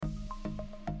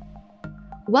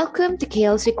Welcome to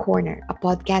KLC Corner, a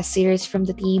podcast series from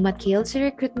the team at KLC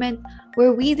Recruitment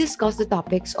where we discuss the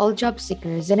topics all job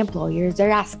seekers and employers are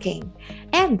asking.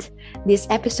 And this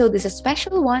episode is a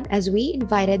special one as we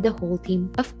invited the whole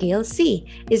team of KLC.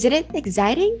 Isn't it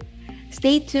exciting?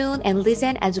 Stay tuned and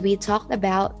listen as we talked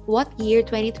about what year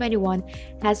 2021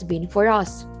 has been for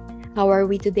us. How are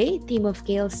we today, team of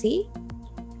KLC?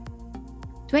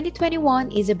 2021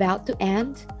 is about to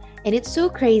end, and it's so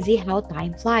crazy how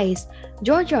time flies.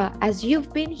 Georgia, as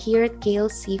you've been here at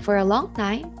KLC for a long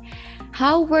time,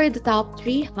 how were the top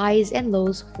 3 highs and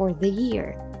lows for the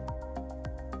year?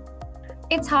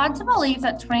 It's hard to believe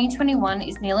that 2021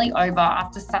 is nearly over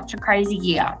after such a crazy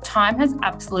year. Time has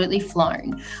absolutely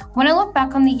flown. When I look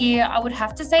back on the year, I would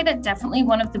have to say that definitely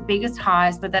one of the biggest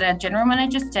highs was that our General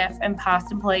Manager Steph and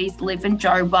past employees Liv and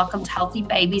Joe welcomed healthy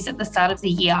babies at the start of the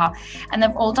year, and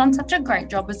they've all done such a great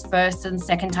job as first and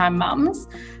second time mums.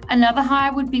 Another high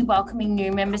would be welcoming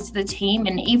new members to the team,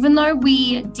 and even though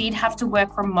we did have to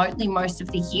work remotely most of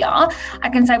the year, I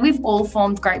can say we've all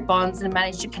formed great bonds and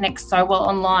managed to connect so well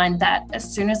online that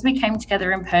as soon as we came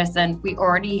together in person, we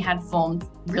already had formed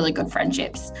really good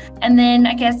friendships. And then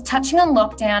I guess touching on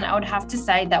lockdown, I would have to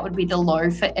say that would be the low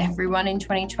for everyone in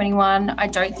 2021. I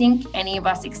don't think any of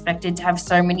us expected to have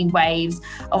so many waves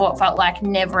of what felt like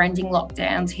never-ending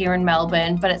lockdowns here in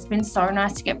Melbourne, but it's been so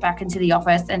nice to get back into the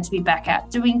office and to be back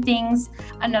out doing things.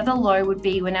 Another low would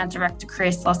be when our director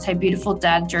Chris lost her beautiful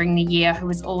dad during the year, who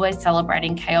was always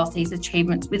celebrating KLC's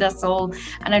achievements with us all,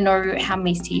 and I know how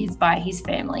missed he is by his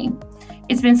family.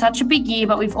 It's been such a big year,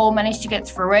 but we've all managed to get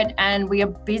through it, and we are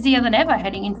busier than ever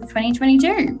heading into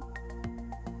 2022.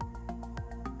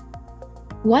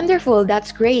 Wonderful,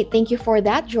 that's great. Thank you for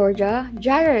that, Georgia.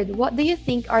 Jared, what do you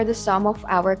think are the sum of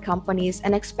our company's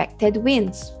unexpected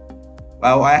wins?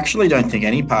 Well, I actually don't think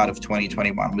any part of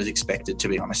 2021 was expected, to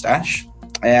be honest, Ash.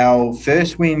 Our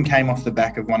first win came off the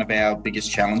back of one of our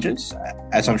biggest challenges.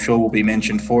 As I'm sure will be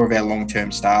mentioned, 4 of our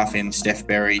long-term staff in Steph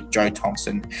Berry, Joe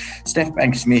Thompson, Steph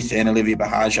Banks-Smith and Olivia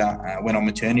Bahaja went on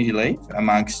maternity leave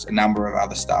amongst a number of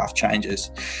other staff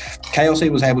changes. KLC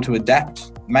was able to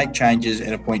adapt, make changes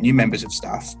and appoint new members of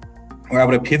staff. We're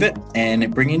able to pivot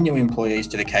and bring in new employees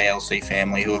to the KLC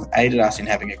family who have aided us in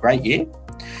having a great year.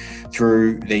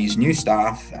 Through these new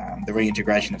staff, the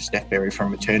reintegration of Steph Berry from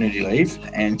maternity leave,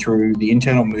 and through the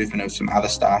internal movement of some other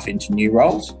staff into new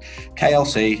roles,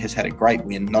 KLC has had a great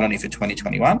win, not only for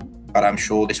 2021, but I'm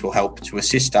sure this will help to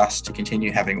assist us to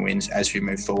continue having wins as we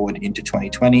move forward into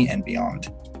 2020 and beyond.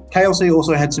 KLC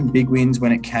also had some big wins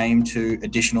when it came to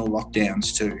additional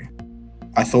lockdowns too.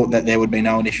 I thought that there would be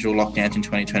no additional lockdowns in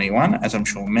 2021, as I'm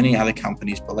sure many other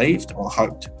companies believed or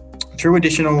hoped. Through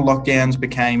additional lockdowns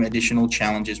became additional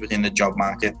challenges within the job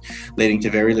market, leading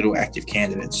to very little active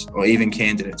candidates, or even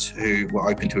candidates who were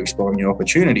open to exploring new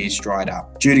opportunities dried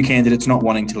up, due to candidates not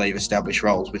wanting to leave established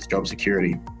roles with job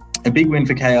security. A big win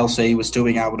for KLC was still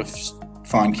being able to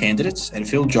find candidates and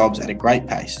fill jobs at a great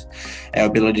pace. Our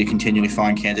ability to continually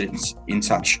find candidates in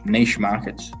such niche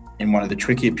markets in one of the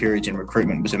trickier periods in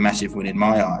recruitment was a massive win in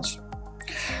my eyes.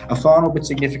 A final but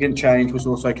significant change was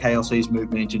also KLC's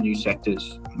movement into new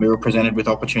sectors. We were presented with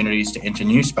opportunities to enter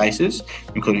new spaces,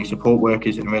 including support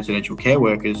workers and residential care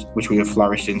workers, which we have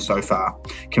flourished in so far,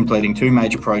 completing 2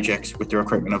 major projects with the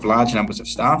recruitment of large numbers of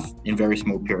staff in very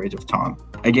small periods of time.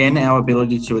 Again, our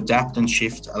ability to adapt and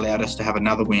shift allowed us to have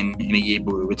another win in a year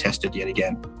where we were tested yet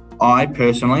again. I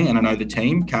personally, and I know the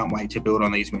team, can't wait to build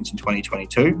on these wins in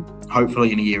 2022,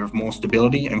 hopefully in a year of more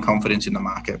stability and confidence in the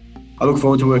market. I look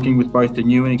forward to working with both the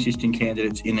new and existing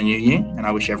candidates in the new year, and I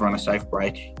wish everyone a safe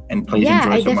break, and please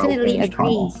enjoy some definitely well-earned time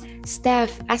agree. off.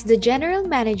 Steph, as the general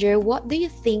manager, what do you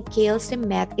think KLC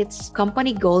met its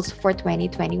company goals for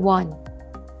 2021?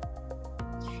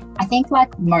 I think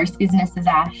like most businesses,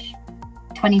 Ash,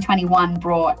 2021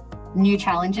 brought new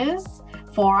challenges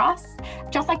for us,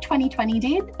 just like 2020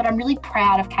 did, but I'm really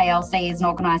proud of KLC as an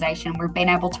organisation. We've been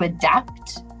able to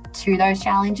adapt to those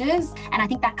challenges, and I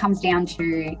think that comes down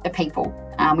to the people.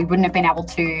 We wouldn't have been able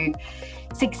to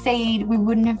succeed, we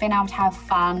wouldn't have been able to have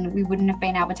fun, we wouldn't have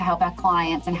been able to help our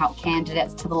clients and help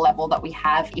candidates to the level that we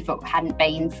have if it hadn't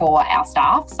been for our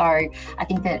staff. So I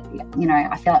think that,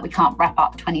 I feel like we can't wrap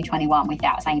up 2021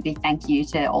 without saying a big thank you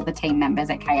to all the team members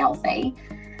at KLC.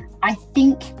 I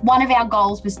think one of our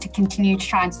goals was to continue to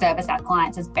try and service our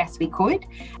clients as best we could.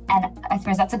 And I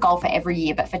suppose that's a goal for every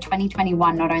year. But for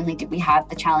 2021, not only did we have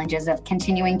the challenges of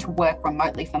continuing to work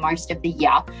remotely for most of the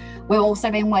year, we've also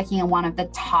been working in one of the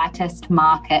tightest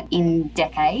market in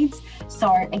decades.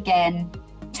 So again,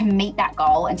 to meet that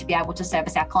goal and to be able to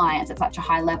service our clients at such a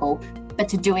high level, but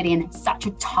to do it in such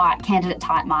a tight, candidate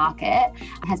tight market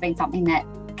has been something that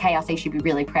KLC should be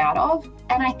really proud of.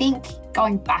 And I think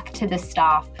going back to the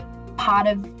staff, part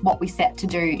of what we set to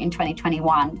do in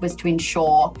 2021 was to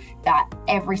ensure that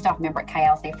every staff member at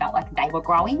KLC felt like they were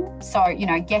growing. So,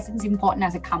 yes, it's important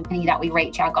as a company that we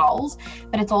reach our goals,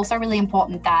 but it's also really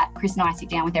important that Chris and I sit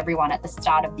down with everyone at the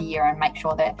start of the year and make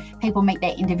sure that people meet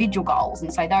their individual goals.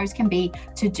 And so those can be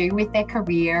to do with their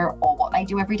career or what they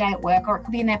do every day at work, or it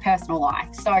could be in their personal life.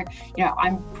 So,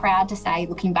 I'm proud to say,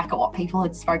 looking back at what people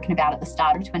had spoken about at the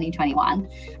start of 2021,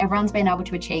 everyone's been able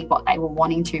to achieve what they were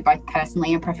wanting to, both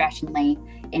personally and professionally,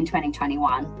 in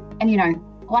 2021. And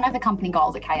one of the company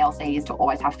goals at KLC is to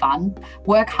always have fun,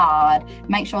 work hard,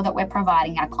 make sure that we're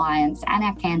providing our clients and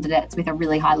our candidates with a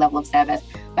really high level of service,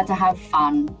 but to have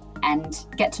fun and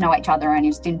get to know each other and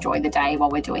just enjoy the day while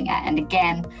we're doing it. And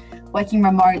again, working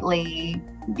remotely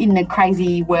in the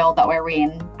crazy world that we're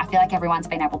in, I feel like everyone's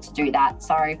been able to do that.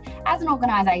 So as an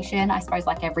organisation, I suppose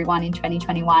like everyone in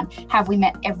 2021, have we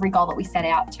met every goal that we set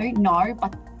out to? No,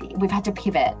 but we've had to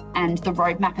pivot and the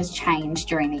roadmap has changed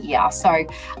during the year. So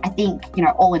I think,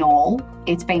 all in all,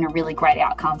 it's been a really great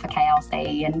outcome for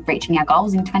KLC and reaching our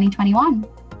goals in 2021.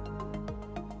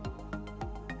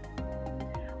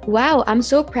 Wow, I'm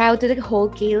so proud to the whole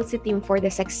KLC team for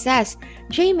the success.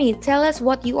 Jamie, tell us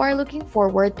what you are looking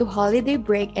forward to holiday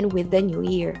break and with the new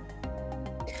year.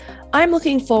 I'm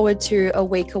looking forward to a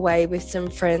week away with some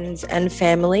friends and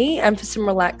family and for some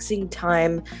relaxing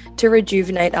time to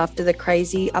rejuvenate after the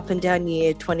crazy up and down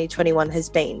year 2021 has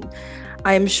been.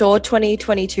 I am sure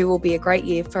 2022 will be a great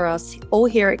year for us all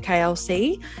here at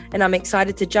KLC, and I'm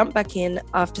excited to jump back in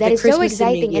after the Christmas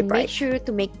and New Year break. Make sure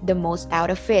to make the most out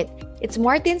of it. It's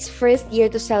Martin's first year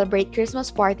to celebrate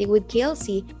Christmas party with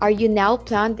KLC. Are you now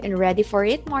planned and ready for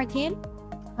it, Martin?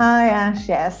 Hi Ash,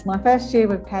 yes. My first year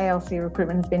with KLC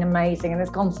recruitment has been amazing and it's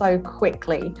gone so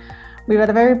quickly. We've had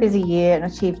a very busy year and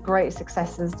achieved great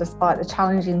successes despite the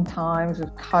challenging times with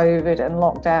COVID and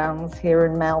lockdowns here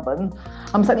in Melbourne.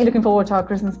 I'm certainly looking forward to our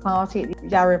Christmas party at the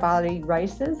Yarra Valley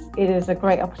Races. It is a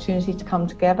great opportunity to come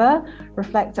together,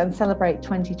 reflect and celebrate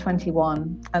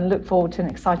 2021 and look forward to an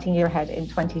exciting year ahead in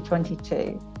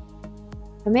 2022.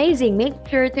 Amazing. Make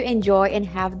sure to enjoy and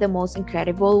have the most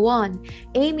incredible one.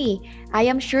 Amy, I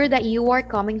am sure that you are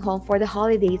coming home for the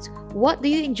holidays. What do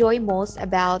you enjoy most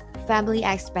about family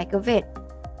aspect of it?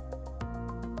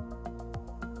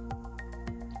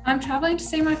 I'm traveling to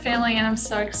see my family and I'm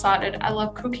so excited. I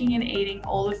love cooking and eating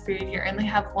all the food you only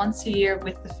have once a year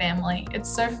with the family. It's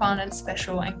so fun and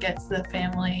special and gets the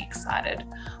family excited.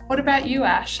 What about you,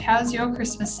 Ash? How's your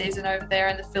Christmas season over there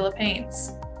in the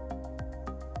Philippines?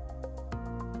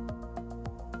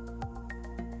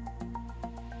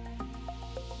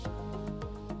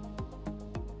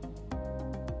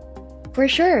 For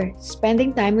sure,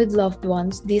 spending time with loved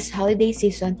ones this holiday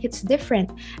season hits different,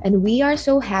 and we are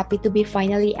so happy to be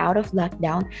finally out of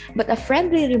lockdown. But a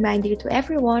friendly reminder to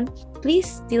everyone, please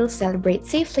still celebrate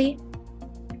safely.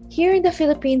 Here in the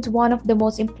Philippines, one of the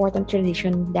most important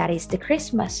traditions that is the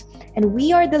Christmas, and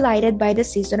we are delighted by the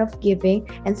season of giving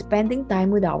and spending time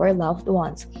with our loved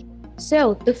ones.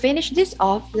 So, to finish this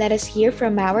off, let us hear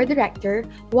from our director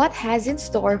what has in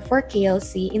store for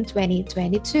KLC in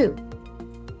 2022.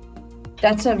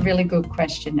 That's a really good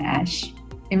question, Ash.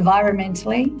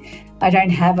 Environmentally, I don't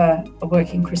have a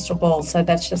working crystal ball, so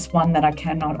that's just one that I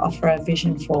cannot offer a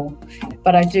vision for.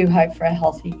 But I do hope for a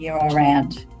healthy year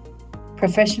around.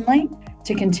 Professionally,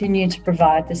 to continue to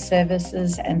provide the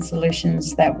services and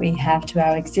solutions that we have to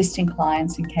our existing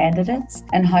clients and candidates,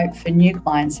 and hope for new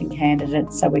clients and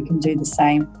candidates so we can do the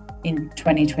same in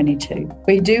 2022.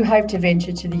 We do hope to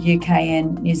venture to the UK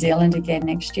and New Zealand again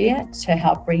next year to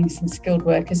help bring some skilled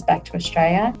workers back to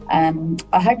Australia.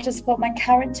 I hope to support my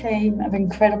current team of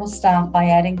incredible staff by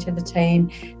adding to the team,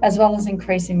 as well as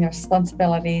increasing the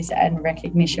responsibilities and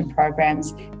recognition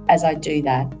programs as I do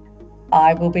that.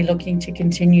 I will be looking to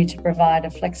continue to provide a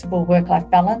flexible work-life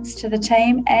balance to the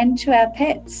team and to our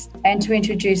pets, and to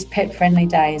introduce pet-friendly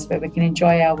days where we can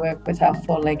enjoy our work with our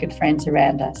four-legged friends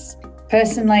around us.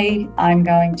 Personally, I'm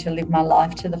going to live my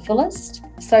life to the fullest,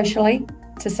 socially,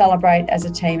 to celebrate as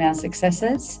a team our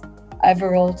successes,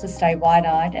 overall to stay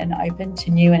wide-eyed and open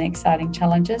to new and exciting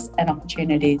challenges and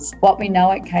opportunities. What we know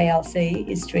at KLC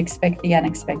is to expect the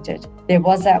unexpected. There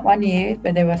was that one year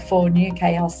where there were 4 new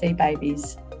KLC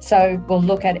babies. So we'll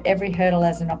look at every hurdle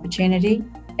as an opportunity,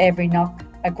 every knock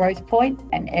a growth point,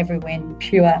 and every win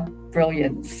pure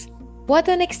brilliance. What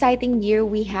an exciting year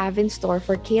we have in store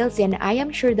for KLC, and I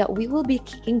am sure that we will be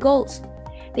kicking goals.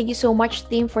 Thank you so much,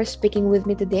 team, for speaking with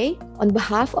me today. On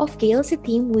behalf of KLC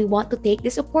team, we want to take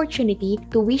this opportunity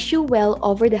to wish you well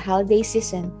over the holiday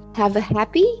season. Have a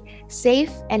happy,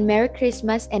 safe, and Merry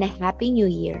Christmas and a Happy New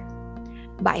Year.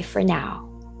 Bye for now.